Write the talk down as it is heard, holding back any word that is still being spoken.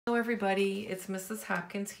Hello everybody, it's Mrs.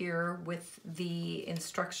 Hopkins here with the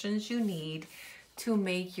instructions you need to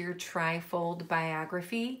make your trifold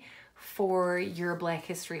biography for your Black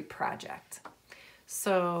History project.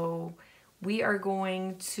 So we are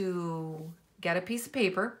going to get a piece of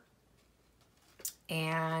paper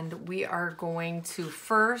and we are going to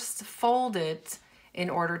first fold it in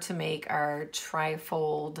order to make our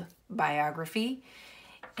trifold biography.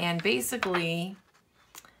 And basically,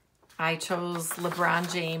 I chose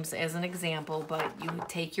LeBron James as an example, but you would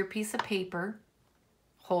take your piece of paper,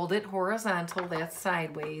 hold it horizontal, that's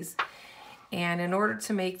sideways, and in order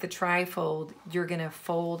to make the trifold, you're going to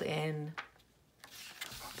fold in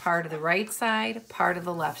part of the right side, part of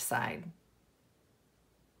the left side.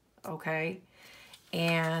 Okay?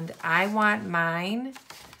 And I want mine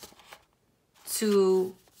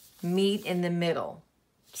to meet in the middle.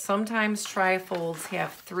 Sometimes trifolds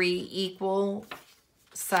have 3 equal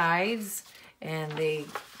sides and they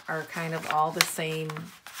are kind of all the same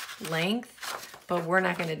length, but we're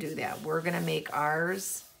not going to do that. We're going to make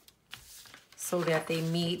ours so that they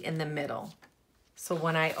meet in the middle. So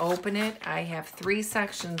when I open it, I have 3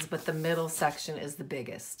 sections, but the middle section is the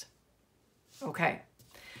biggest. Okay,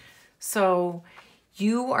 so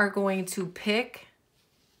you are going to pick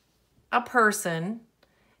a person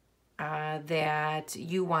that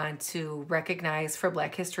you want to recognize for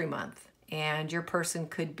Black History Month. And your person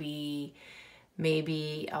could be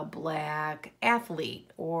maybe a Black athlete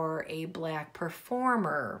or a Black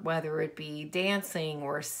performer, whether it be dancing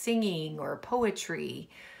or singing or poetry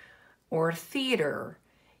or theater.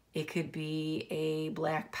 It could be a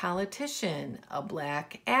Black politician, a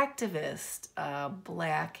Black activist, a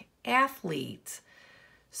Black athlete.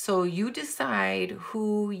 So you decide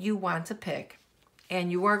who you want to pick, and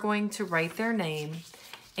you are going to write their name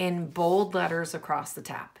in bold letters across the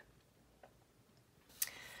top.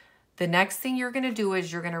 The next thing you're going to do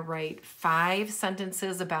is you're going to write 5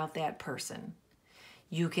 sentences about that person.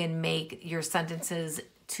 You can make your sentences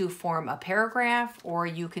to form a paragraph, or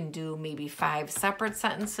you can do maybe 5 separate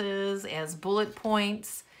sentences as bullet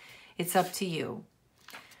points. It's up to you.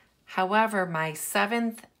 However, my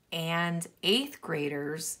 7th and 8th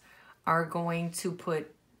graders are going to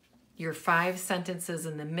put your 5 sentences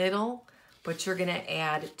in the middle, but you're going to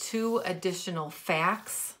add 2 additional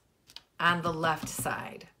facts on the left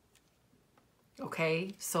side.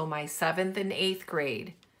 Okay, so my 7th and 8th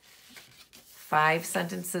grade, 5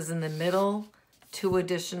 sentences in the middle, 2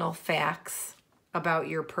 additional facts about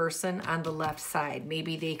your person on the left side.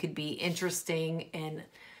 Maybe they could be interesting and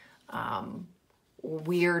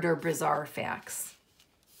weird or bizarre facts.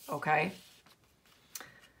 Okay?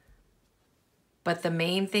 But the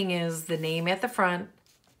main thing is the name at the front,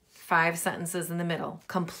 5 sentences in the middle.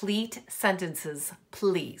 Complete sentences,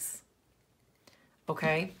 please.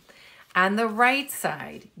 Okay? On the right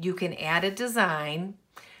side, you can add a design,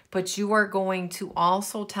 but you are going to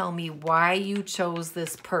also tell me why you chose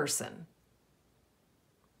this person.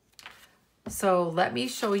 So let me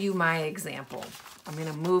show you my example. I'm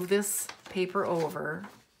going to move this paper over.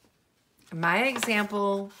 My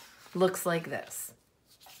example looks like this.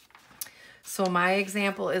 So my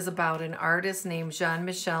example is about an artist named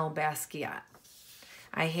Jean-Michel Basquiat.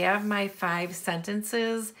 I have my 5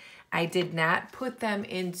 sentences. I did not put them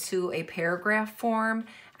into a paragraph form.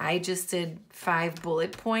 I just did 5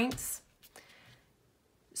 bullet points.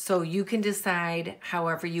 So you can decide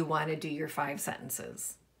however you want to do your 5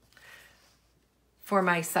 sentences. For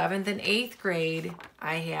my 7th and 8th grade,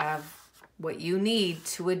 I have what you need,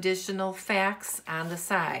 2 additional facts on the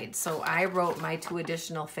side. So I wrote my 2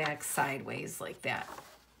 additional facts sideways like that.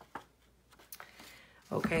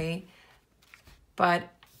 Okay, but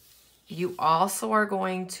you also are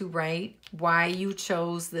going to write why you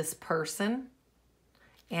chose this person.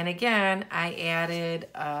 And again, I added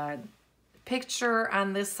a picture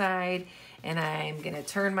on this side, and I'm going to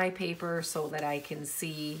turn my paper so that I can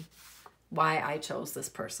see why I chose this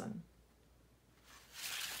person.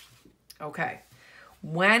 Okay.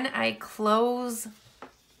 When I close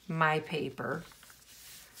my paper,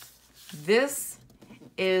 this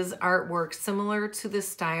is artwork similar to the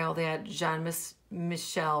style that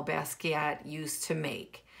Jean-Michel Basquiat used to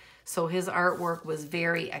make. So his artwork was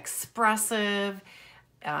very expressive.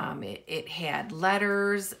 It had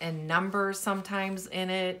letters and numbers sometimes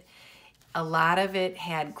in it. A lot of it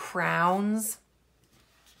had crowns.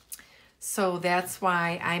 So that's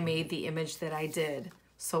why I made the image that I did.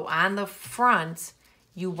 So on the front,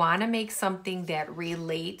 you want to make something that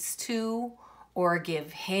relates to or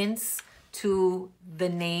give hints to the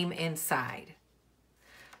name inside.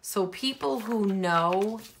 So people who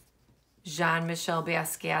know Jean-Michel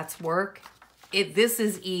Basquiat's work, this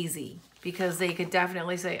is easy. because they could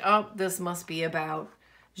definitely say, oh, this must be about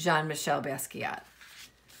Jean-Michel Basquiat.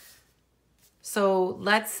 So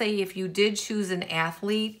let's say if you did choose an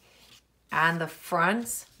athlete, on the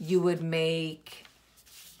front, you would make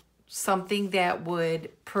something that would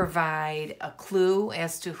provide a clue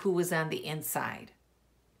as to who was on the inside.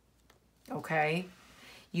 Okay?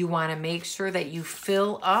 You want to make sure that you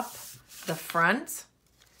fill up the front,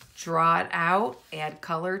 draw it out, add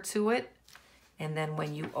color to it, and then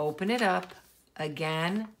when you open it up,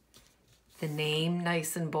 again, the name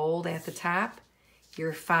nice and bold at the top,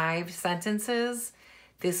 your 5 sentences.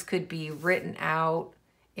 This could be written out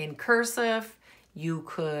in cursive. You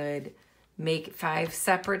could make 5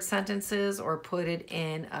 separate sentences or put it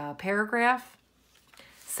in a paragraph.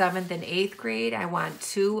 7th and 8th grade, I want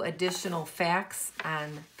 2 additional facts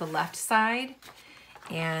on the left side.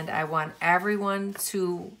 And I want everyone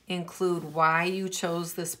to include why you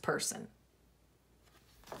chose this person.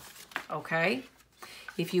 Okay?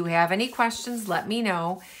 If you have any questions, let me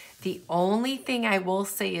know. The only thing I will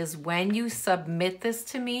say is when you submit this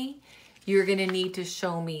to me, you're going to need to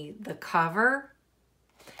show me the cover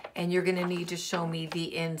and you're going to need to show me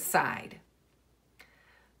the inside.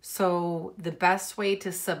 So the best way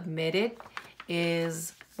to submit it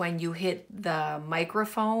is when you hit the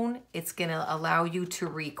microphone, it's going to allow you to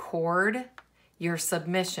record your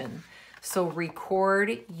submission. So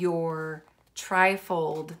record your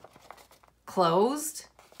trifold closed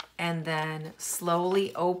and then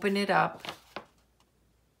slowly open it up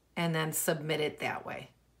and then submit it that way.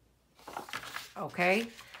 Okay?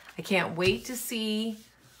 I can't wait to see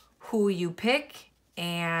who you pick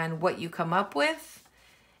and what you come up with,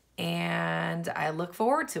 and I look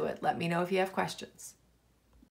forward to it. Let me know if you have questions.